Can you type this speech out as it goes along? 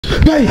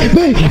Bang,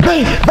 bang,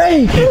 bang,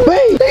 bang,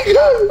 bang. They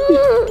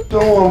coming.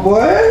 Come on, boy.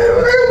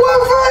 Look at my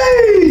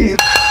face.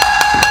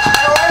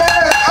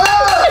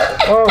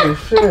 Oh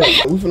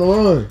shit. We finna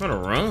run. Finna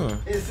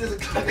run? It's 6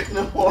 o'clock in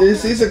the morning.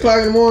 It's 6 o'clock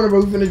in the morning, bro.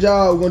 We finna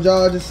jog. We're gonna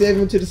jog to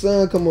 7 till the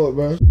sun come up,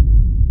 bro.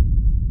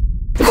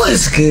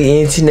 What's good,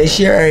 internet?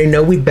 You already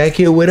know we back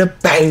here with a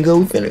banger.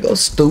 We finna go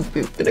stupid.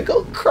 We finna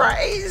go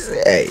crazy.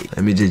 Hey,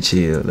 let me just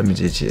chill. Let me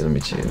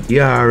chill.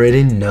 You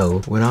already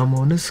know when I'm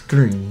on the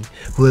screen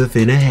what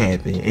finna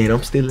happen. And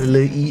I'm still a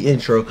little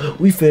intro.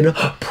 We finna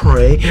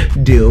prank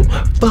them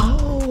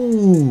foes.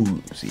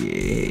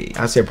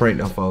 Yeah, I said prank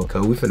them foes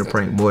because we finna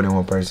prank more than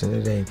one person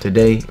today.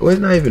 Today, well,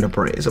 it's not even a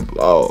prank. It's a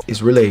vlog.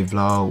 It's really a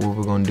vlog. What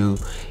we're gonna do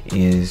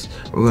is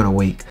we're gonna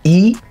wake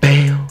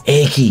Bam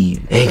and Keith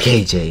and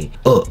KJ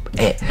up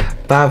at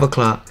 5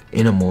 o'clock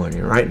in the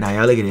morning. Right now,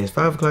 y'all look at this,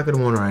 5 o'clock in the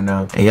morning right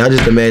now. And y'all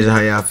just imagine how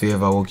y'all feel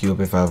if I woke you up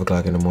at 5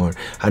 o'clock in the morning.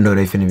 I know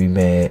they finna be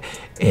mad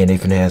and they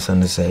finna have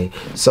something to say.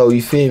 So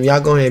you feel me? Y'all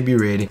go ahead and be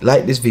ready.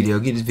 Like this video,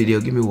 get this video,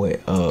 give me what?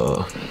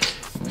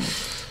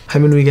 How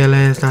many we got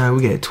last time?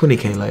 We got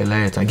 20K like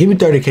last time. Give me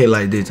 30K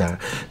like this time.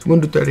 We're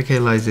gonna do 30K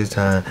likes this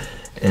time.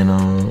 And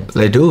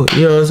let's do it.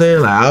 You know what I'm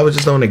saying? Like I was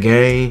just on the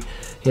game.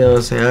 You know what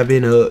I'm saying? I've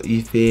been up,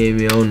 you feel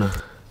me, on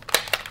the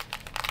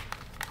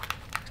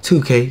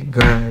 2K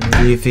grind,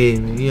 you feel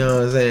me? You know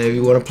what I'm saying? If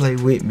you want to play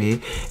with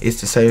me, it's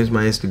the same as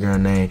my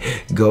Instagram name.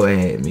 Go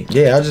at me.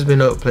 Yeah, I just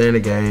been up playing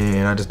the game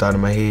and I just thought in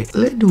my head,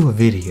 let's do a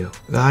video.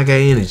 I got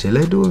energy,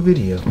 let's do a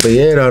video. But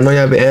yeah, though, I know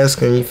y'all been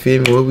asking, you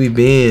feel me, where we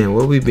been?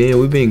 We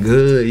been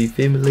good, you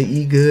feel me? Like,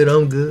 eat good,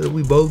 I'm good,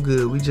 we both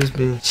good. We just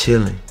been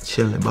chilling.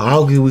 But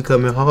all good, we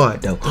coming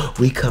hard though.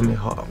 We coming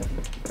hard.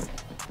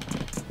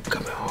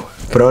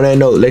 But on that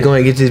note, let's go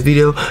and get this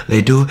video.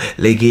 Let's do it,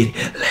 let's get it,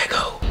 let's go.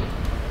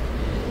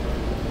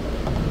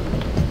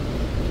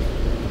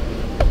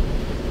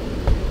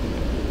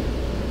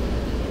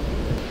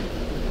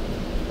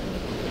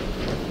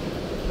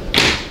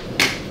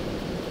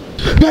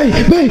 Bang,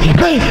 bang,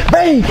 bang,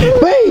 bang, bang,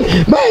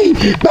 bang, bang,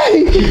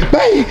 bang,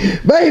 bang,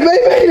 bang,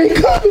 bang, they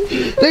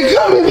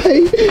coming,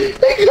 bang,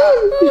 they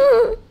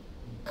coming.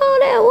 Oh,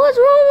 that, what's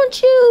wrong with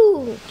you?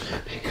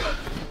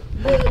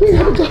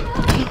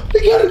 They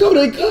gotta go,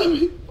 they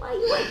coming. Why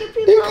you waking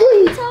people up? What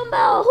you talking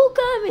about?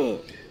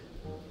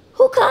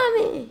 Who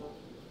coming?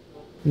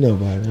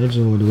 Nobody, I just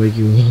wanted to wake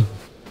you up.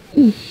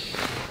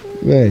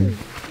 Man.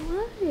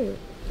 What?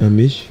 I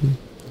miss you.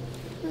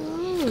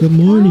 Oh, good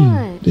morning,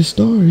 God. The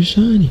star is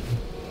shining.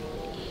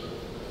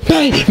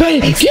 Bang,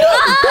 bang, get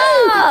up,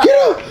 bang, get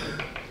up.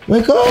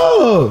 Wake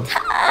up.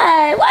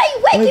 Hi, why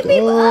you waking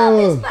people up?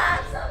 It's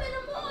 5-something in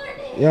the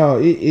morning. Yo,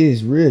 it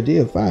is real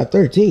deal,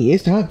 5:13.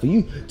 It's time for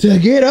you to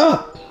get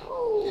up.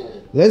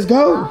 Let's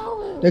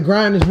go. The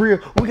grind is real.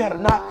 We gotta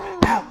knock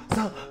out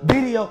some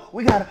video.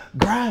 We gotta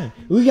grind.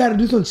 We gotta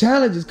do some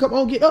challenges. Come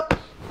on, get up.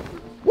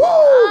 Woo,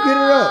 get it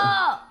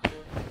up.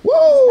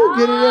 Woo,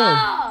 get it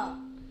up.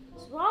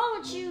 What's wrong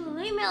with you?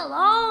 Leave me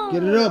alone.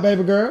 Get it up,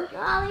 baby girl.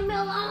 No, leave me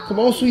alone. Come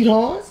on,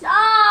 sweetheart.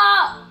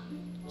 Stop.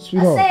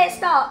 Sweetheart. I said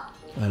stop.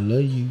 I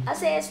love you. I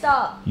said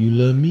stop. You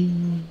love me.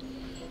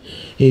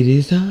 It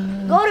is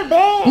time. Go to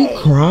bed. You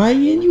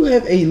crying? You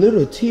have a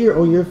little tear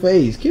on your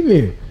face. Come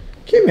here.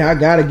 Come here. I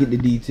gotta get the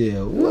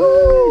detail.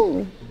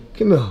 What?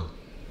 Come here.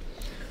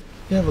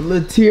 You have a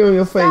little tear on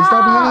your face.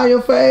 Stop hiding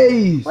your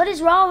face. What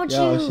is wrong with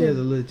you? She has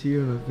a little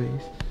tear on her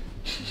face.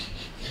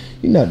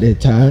 You're not that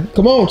tired.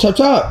 Come on, chop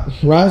chop.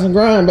 Rise and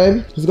grind,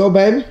 baby. Let's go,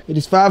 baby. It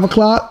is 5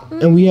 o'clock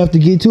and we have to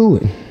get to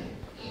it.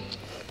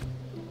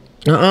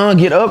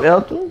 Get up,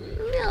 Ethel.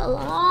 Leave me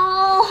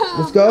alone.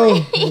 Let's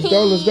go.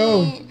 Let's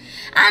go.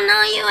 I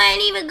know you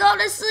ain't even go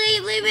to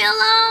sleep. Leave me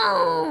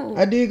alone.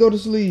 I did go to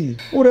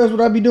sleep. What else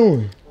would I be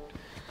doing?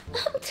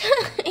 I'm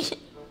tired. Leave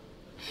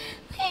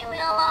me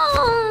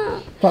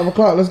alone. 5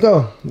 o'clock, let's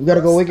go. We gotta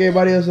go wake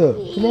everybody else up.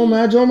 Come on,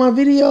 man, join my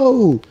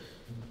video.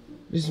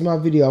 This is my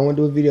video. I want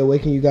to do a video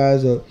waking you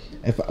guys up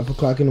at 5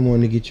 o'clock in the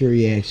morning to get your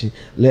reaction.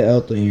 Let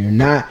Ethel in. You're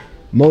not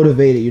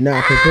motivated. You're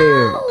not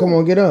prepared. Come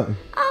on, get up.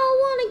 I don't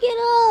want to get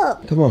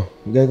up. Come on.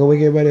 We gotta go wake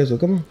everybody else up.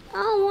 Come on.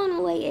 I don't want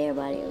to wake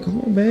everybody up.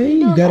 Come on, babe.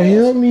 You gotta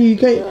help me. You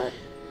can't.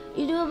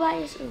 You do it by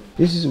yourself.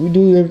 We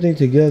do everything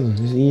together.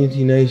 This is ENT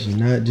Nation,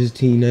 not just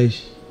T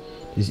Nation.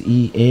 It's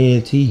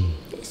ENT.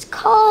 It's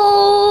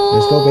cold.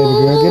 Let's go, baby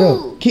girl. Get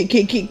up.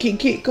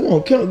 Kick. Come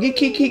on, get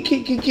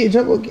kick.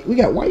 Jump up.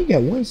 Why you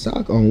got one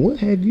sock on? What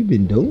have you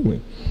been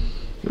doing?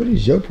 What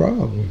is your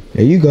problem?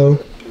 There you go.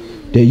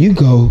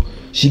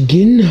 She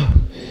getting up.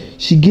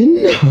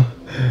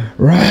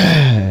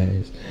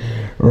 Rise.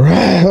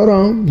 Hold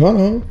on.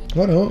 I'm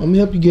gonna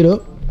help you get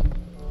up.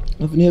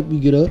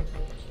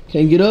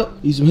 Can't get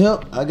up? Need some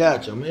help? I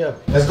got you. I'm gonna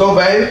help you. Let's go,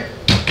 baby.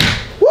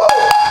 Woo!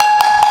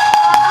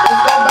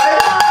 Let's go, baby.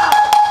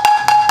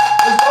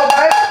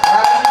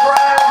 Rise and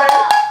grind, baby.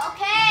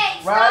 Okay,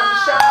 stop. Rise and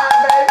shine,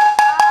 baby.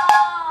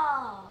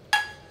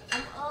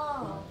 I'm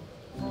up.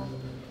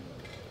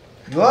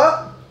 You up?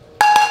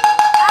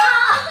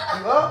 Stop.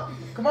 You up?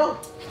 Come on.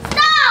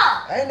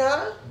 Stop. Hey,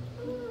 now.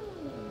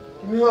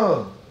 Give me a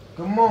hug.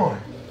 Good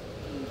morning.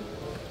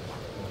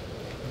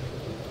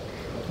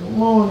 Good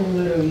morning,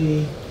 little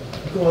E.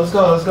 Come on, let's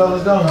go, let's go,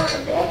 let's go.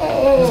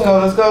 Let's go,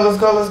 let's go, let's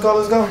go, let's go,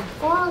 let's go.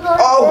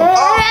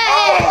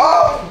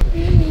 Oh.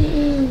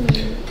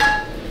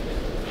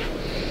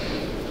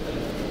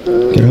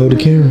 Can I hold the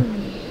camera?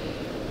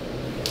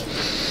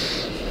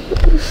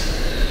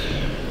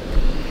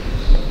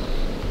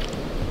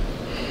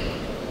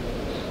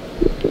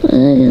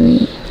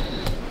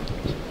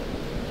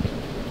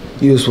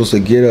 You were supposed to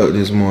get up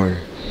this morning.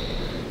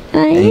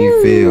 And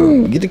you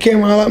failed. Get the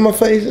camera all out my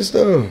face and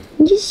stuff.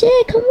 You said,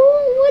 come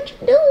on, what you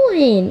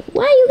doing?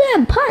 Why you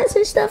got pots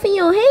and stuff in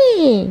your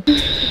hand?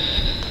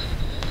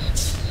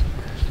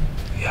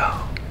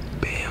 Yo,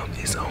 Bam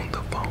is on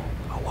the phone.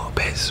 I walked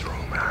past his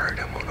room and I heard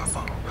him on the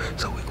phone.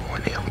 So we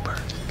going there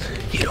first.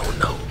 He don't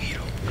know. He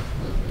don't know.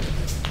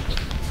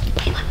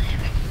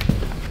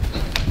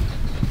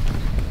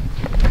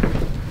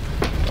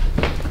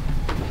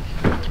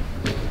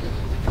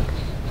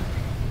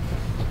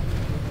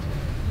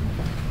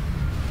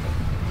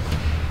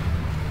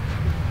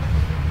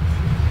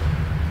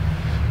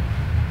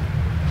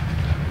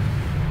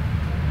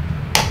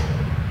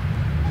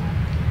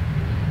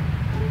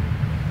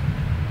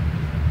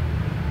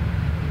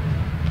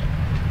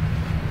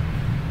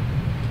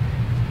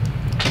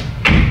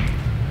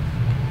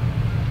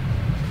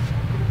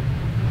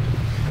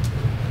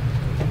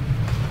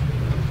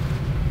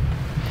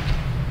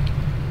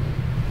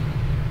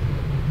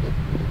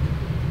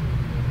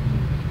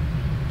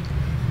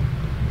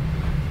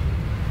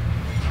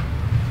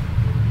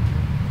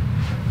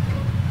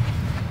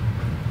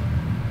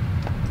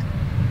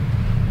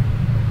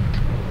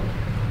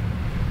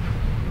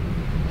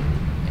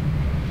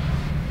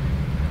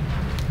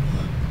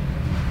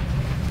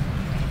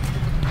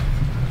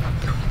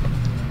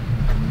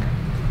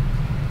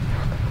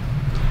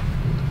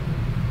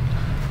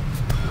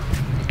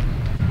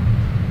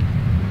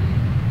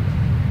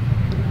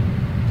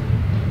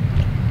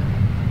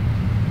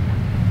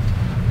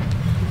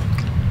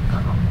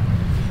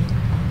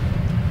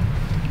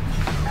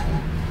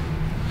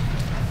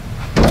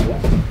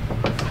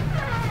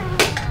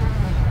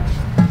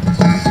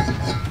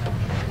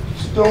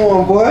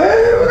 Doing, boy? Look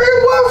at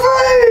that boy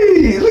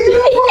face. Look at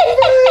that boy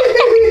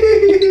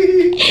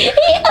face.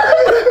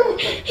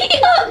 He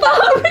up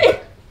already.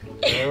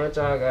 Man, what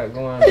y'all got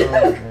going on,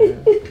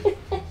 man?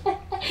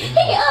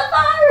 He up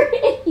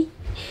already.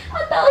 I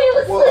thought he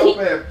was What asleep.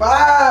 up at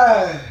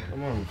 5?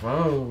 I'm on the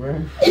phone, bro.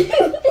 He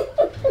told us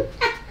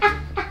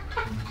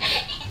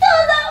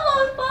I'm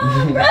on the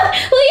phone, bro.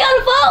 Who you on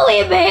the phone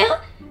with, man?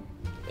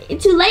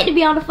 It's too late to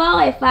be on the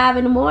phone at 5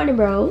 in the morning,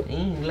 bro.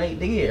 Ain't late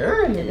to get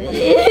early, man.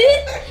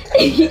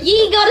 You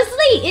ain't go to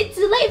sleep. It's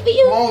too late for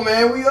you. Come on,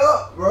 man. We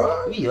up,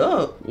 bro. We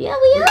up. Yeah,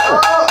 we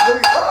up. We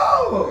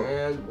up.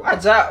 Man,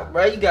 watch out,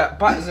 bro. You got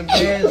pots and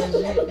pans and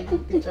shit.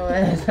 Get your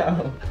ass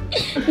out.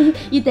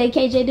 You think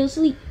KJ do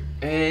sleep?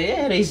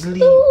 Yeah, they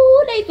sleep.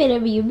 Ooh, they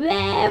finna be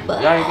mad,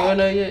 but Y'all ain't going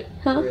there yet?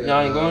 huh? Y'all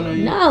ain't going there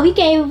yet? No, we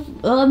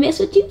can't mess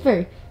with you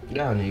first.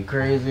 Y'all nigga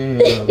crazy.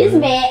 This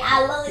man,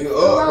 I love it. You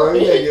up, bro.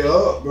 You gotta get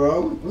up,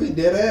 bro. We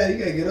dead ass. You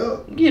gotta get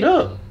up. Get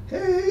up.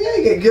 Hey, yeah,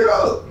 you gotta get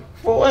up.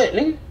 For what,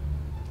 nigga?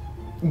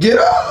 Get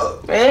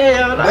up.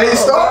 Man, no. They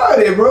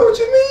started, bro. What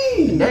you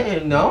mean?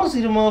 Damn, no, I don't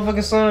see the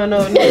motherfucking sun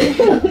up,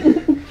 nigga.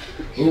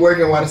 We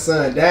working while the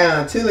sun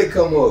down till it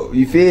come up.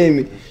 You feel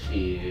me?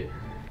 Shit.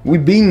 We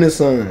beating the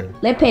sun.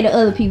 Let's pay the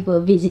other people a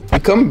visit. We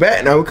coming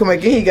back now. We come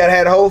back in. He gotta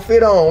have the whole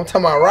fit on. I'm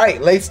talking about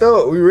right, laced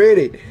up. We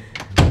ready.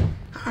 I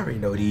already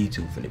know these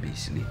two finna be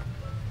asleep.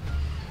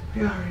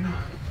 You already know.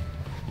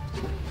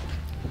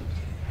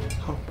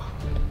 Hold on.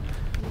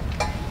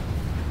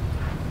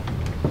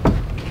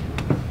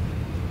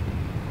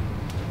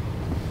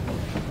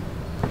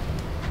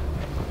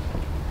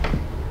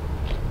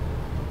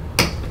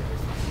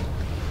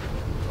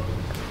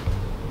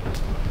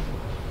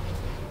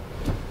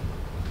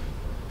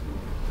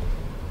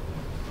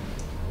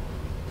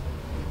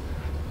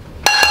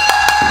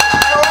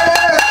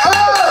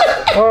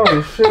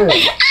 Oh, shit.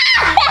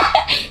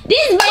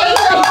 This man.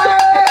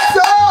 What's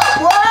up,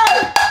 boy?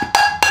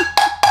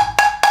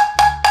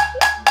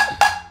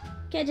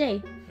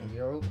 KJ,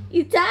 Yo.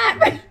 you tired,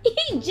 bro? He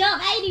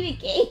jumped. I ain't even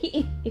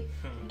kidding.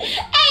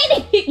 Ain't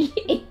even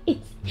kidding.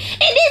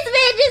 And this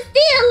man just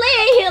still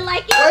laying here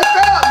like it. Wake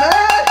up,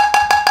 man.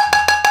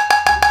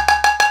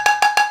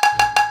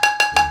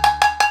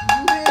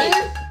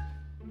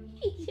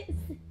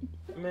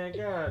 Man,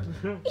 God.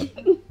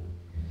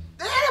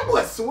 Damn,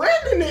 boy,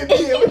 sweating in there,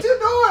 bitch. What you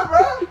doing,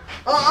 bro?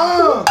 We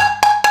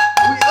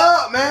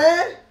up,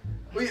 man.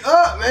 We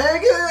up,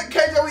 man. Get it,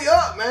 KJ, we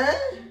up, man.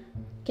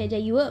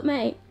 KJ, you up,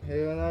 man?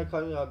 Hell no,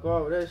 call me off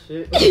guard with that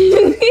shit.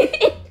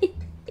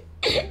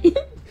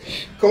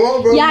 Come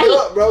on, bro. Yeah, Get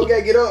up, bro. We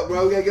gotta get up,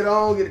 bro. We gotta get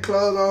on, get the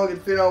clothes on, get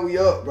the fit on. We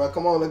up, bro.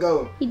 Come on, let's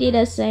go. He did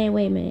us the same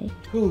way, man.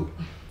 Who?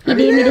 He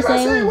did me the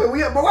same way.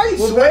 We up, bro. Why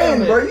you What sweating,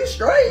 bad, bro? man? You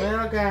straight. Man,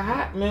 I got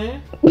hot,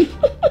 man.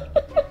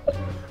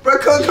 Bro,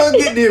 come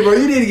get there, bro.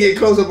 You need to get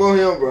close up on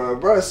him, bro.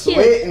 Bro, Here,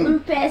 sweating. let me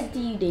pass it to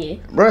you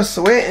then. Bro,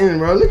 sweating,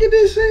 bro. Look at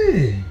this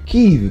shit.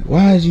 Keith,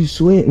 why is you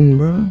sweating,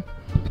 bro?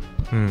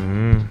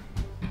 Mm-hmm.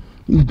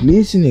 You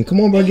glistening. Come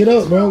on, bro. Get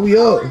up, bro. We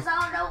up.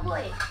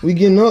 We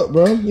getting up,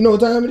 bro. You know what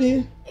time it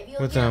is?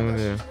 What time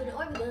it is?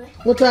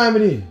 What time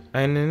it is?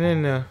 Ain't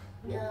in there.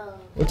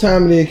 What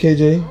time it is,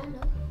 KJ?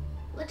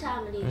 What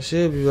time it It is?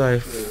 should be like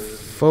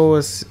 4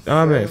 or 6.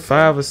 I mean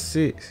 5 or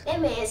 6.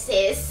 That man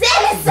said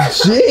 7.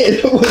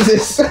 Shit, what's that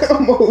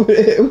sound over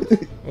there?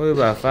 What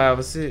about 5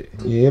 or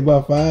 6? Yeah,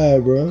 about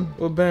 5, bro.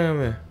 What Bam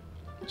at?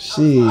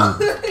 Shit.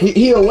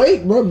 He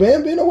awake, bro.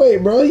 Bam been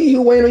awake, bro. He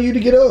waiting on you to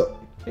get up.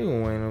 He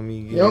been waiting on me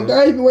to get You know, up.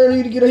 God, he been waiting on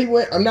you to get up.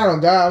 I'm not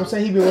on God. I'm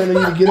saying he been waiting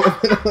on you to get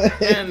up.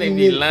 Man, they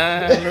be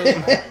lying.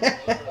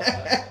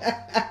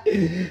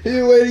 He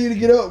been waiting on you to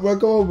get up, bro.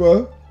 Come on,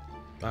 bro.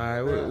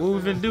 Alright, what we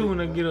finna do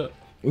when I get up?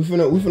 We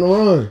finna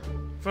run.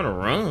 Finna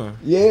run.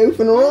 Yeah, we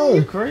finna You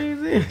run.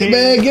 crazy?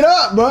 Man, get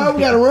up, bro.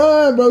 We gotta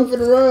run, bro. We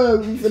finna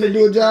run. We finna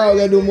do a job. We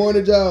gotta do a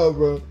morning job,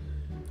 bro.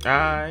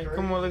 Alright,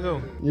 come on, let's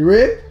go. You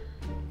ready?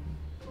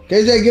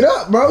 KJ, get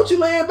up, bro. What you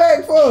laying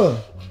back for?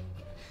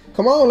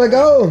 Come on, let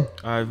go.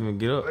 Alright, finna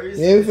get up.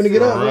 Yeah, we finna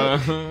get up, bro.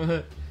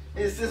 Run.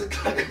 It's 6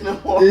 o'clock in the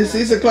morning. It's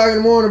 6 o'clock in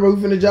the morning, bro.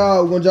 We finna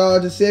jog. We're gonna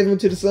jog to 7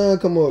 till the sun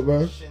come up,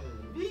 bro.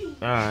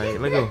 Alright,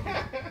 let's go.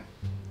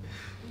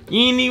 You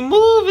ain't even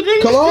moving,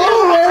 nigga. Come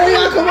on, man.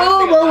 Yeah, come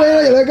on, bro.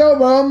 Wait, let go,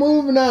 bro. I'm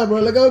moving now, bro.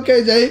 Let go,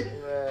 KJ.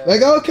 Let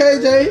go,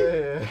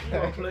 KJ.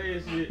 Don't play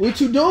this shit. What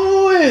you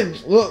doing?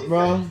 Look,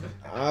 bro.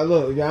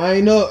 Look, I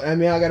ain't up. I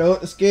mean, I gotta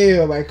up the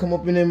scale. Like, come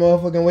up in there,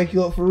 motherfucker, and wake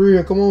you up for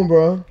real. Come on,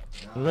 bro.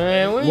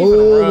 Man, we ain't Move,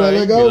 finna run. let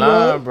You go, be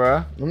lying,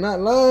 bro. I'm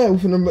not lying. We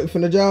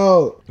finna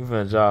jog. We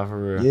finna jog for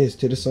real. Yes,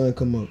 till the sun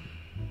come up.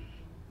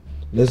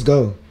 Let's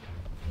go.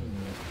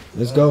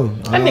 Let's go.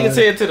 That nigga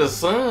said to the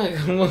sun.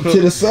 Come on.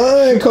 Till the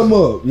sun come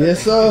up.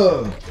 Yes,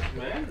 sir.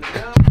 Man,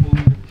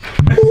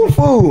 Ooh,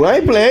 fool. I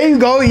ain't playing. There you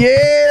go.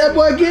 Yeah, that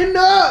boy getting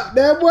up.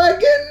 That boy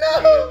getting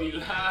up. be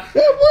lying.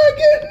 That boy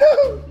getting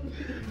up.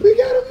 We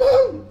got him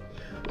up.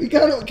 We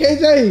got him.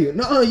 KJ,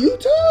 no, you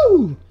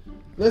too.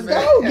 Let's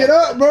go. Get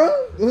up, bro.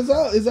 It's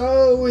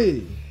all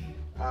with.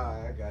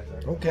 Alright, I got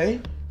you.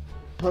 Okay.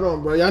 Hold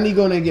on, bro. Y'all need to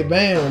go in there and get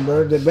Bam,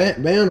 bro. The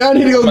Bam. Y'all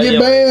need to go get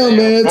Bam,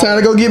 man. Time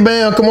to go get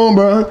Bam. Come on,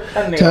 bro.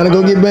 Time to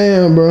go get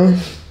Bam, bro.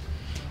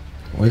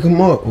 Wake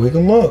him up. Wake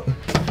him up.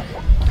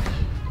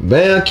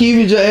 Bam,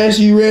 Kiwi just asked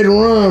you ready to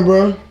run,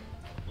 bro.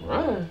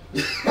 Run.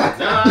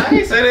 Nah, I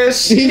ain't say that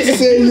shit. She just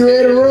said you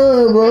ready to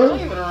run, I bro.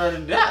 ain't gonna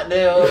run that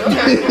damn.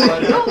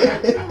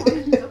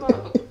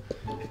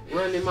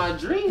 Running my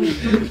dreams.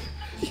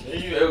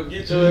 You ever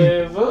get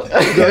your ass up?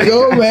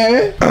 Go,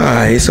 man.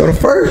 Alright, so the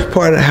first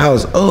part of the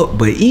house up,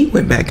 but he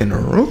went back in the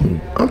room.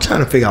 I'm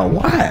trying to figure out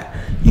why.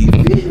 You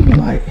feel me?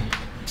 Like,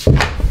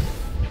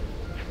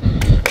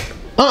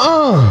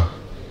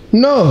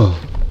 no.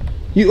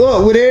 You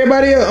up with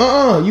everybody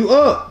else. You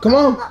up. Come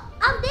on.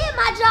 I'm did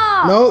my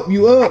job. Nope,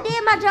 you up. I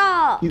did my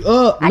job. You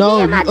up. I No,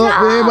 did you my up with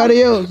job.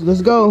 everybody else.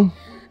 Let's go.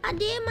 I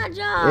did my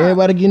job.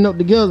 Everybody getting up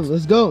together.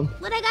 Let's go.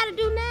 What I gotta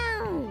do now?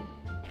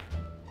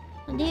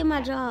 I did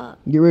my job.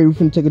 Get ready. We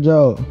finna take a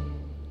jog.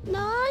 No,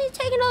 I ain't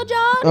taking no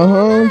job. No,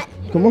 I'm not.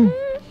 Come on.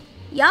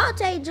 Y'all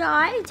take job.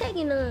 I ain't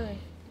taking none.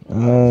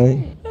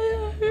 Alright.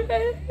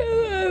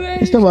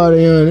 It's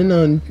nobody on.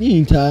 Nothing. You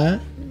ain't tired.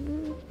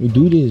 You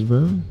do this,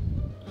 bro.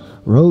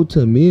 Road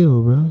to a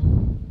meal, bro.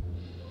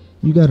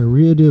 You got a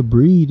real deal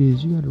breathe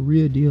this. You got a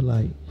real deal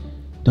like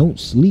don't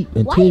sleep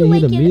until you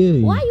hit a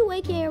million. Why you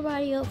waking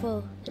everybody up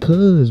for?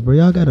 Cause, bro,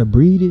 y'all gotta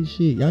breathe this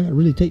shit. Y'all gotta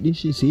really take this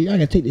shit serious. Y'all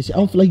gotta take this shit. I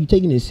don't feel like you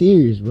taking it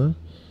serious, bro.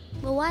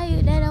 But why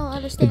you? They don't The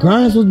understand.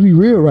 grind's supposed to be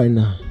real right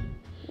now.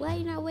 Why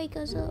you not wake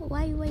us up?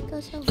 Why you wake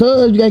us up?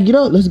 Cause you gotta get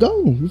up. Let's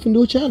go. We can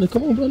do a challenge.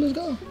 Come on, bro. Let's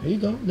go. There you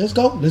go. Let's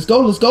go. Let's go.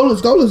 Let's go.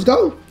 Let's go. Let's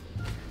go.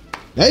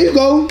 There you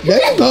go.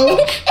 There you go.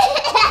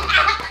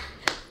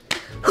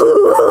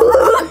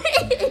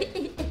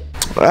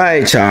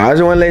 Alright, y'all. I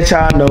just want to let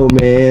y'all know,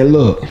 man.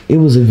 Look, it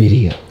was a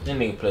video. That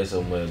nigga play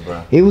so much,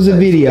 bro. It was a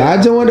video. I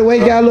just wanted to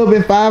wake y'all a little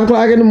bit 5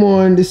 o'clock in the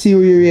morning to see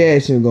what your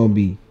reaction was gonna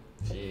be.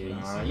 You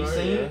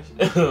see it?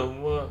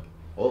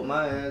 Oh,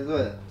 my ass,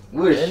 what?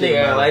 That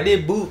nigga like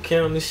this boot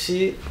camp and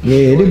shit.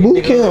 Yeah, the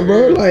boot camp,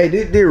 bro. Like,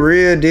 this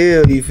real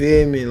deal. You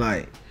feel me?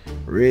 Like,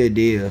 real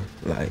deal.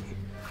 Like,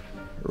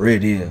 real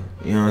deal.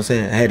 You know what I'm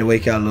saying? I had to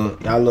wake y'all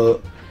up.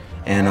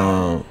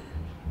 And,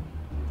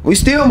 we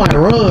still might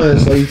run,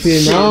 so you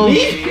feel me?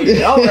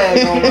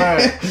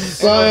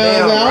 So,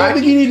 I don't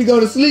think you need to go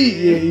to sleep.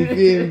 Yeah, you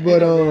feel me?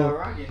 But,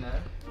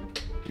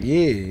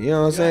 yeah, you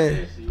know what I'm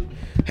saying?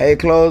 Had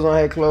clothes on,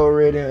 had clothes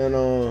ready, and,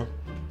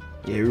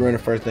 yeah, we run the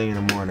first thing in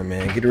the morning,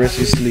 man. Get the rest of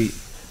your sleep.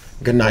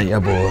 Good night, y'all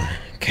boy.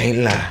 Can't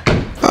lie.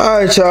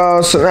 Alright,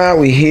 y'all. So now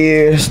we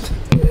here,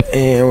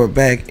 and we're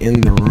back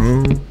in the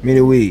room.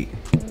 Midweek.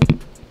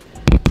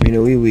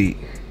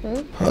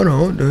 Hold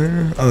on,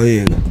 dude. Oh,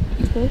 yeah.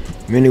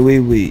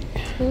 Midweek.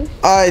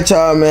 Alright,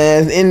 y'all,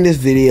 man. In this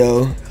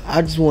video,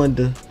 I just wanted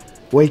to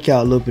wake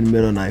y'all up in the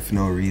middle of the night for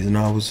no reason.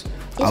 It's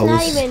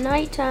not even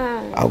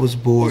nighttime. I was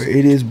bored.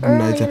 It is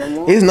nighttime.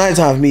 morning. It's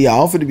nighttime for me. I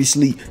offered to be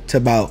asleep to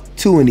about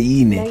 2 in the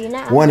evening. No, you're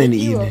not. 1 in the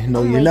I'll wake you evening. up. No,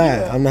 I'll you're wake not.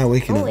 you up. I'm not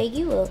waking I'm up. gonna wake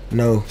you up.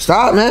 No.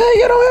 Stop, man.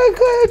 You don't have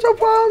to your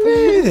problem,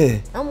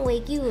 man. I'm gonna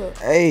wake you up.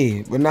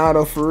 Hey, but now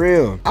though, for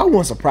real, I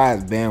wasn't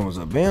surprised Bam was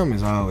up. Bam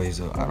is always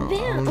up. I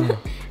don't know.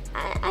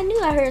 I knew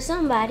I heard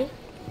somebody.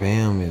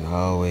 Bam is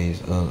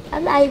always up.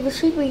 I'm not even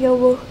sleeping no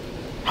more.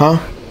 Huh?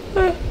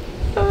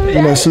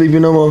 You not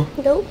sleeping no more?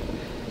 Nope.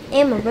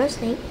 And my breath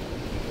stink.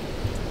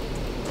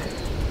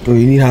 Oh,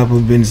 you need to hop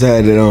up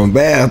inside that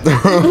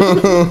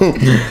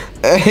bathroom.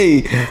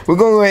 Hey, we're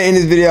gonna go ahead and end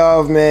this video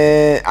off,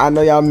 man. I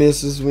know y'all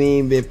miss us. We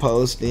ain't been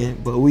posting,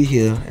 but we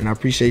here, and I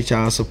appreciate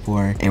y'all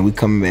support. And we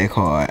coming back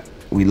hard.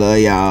 We love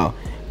y'all.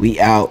 We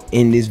out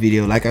in this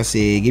video. Like I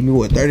said, give me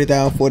what,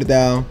 30,000,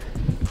 40,000.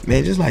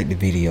 Man, just like the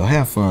video.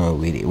 Have fun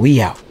with it. We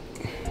out.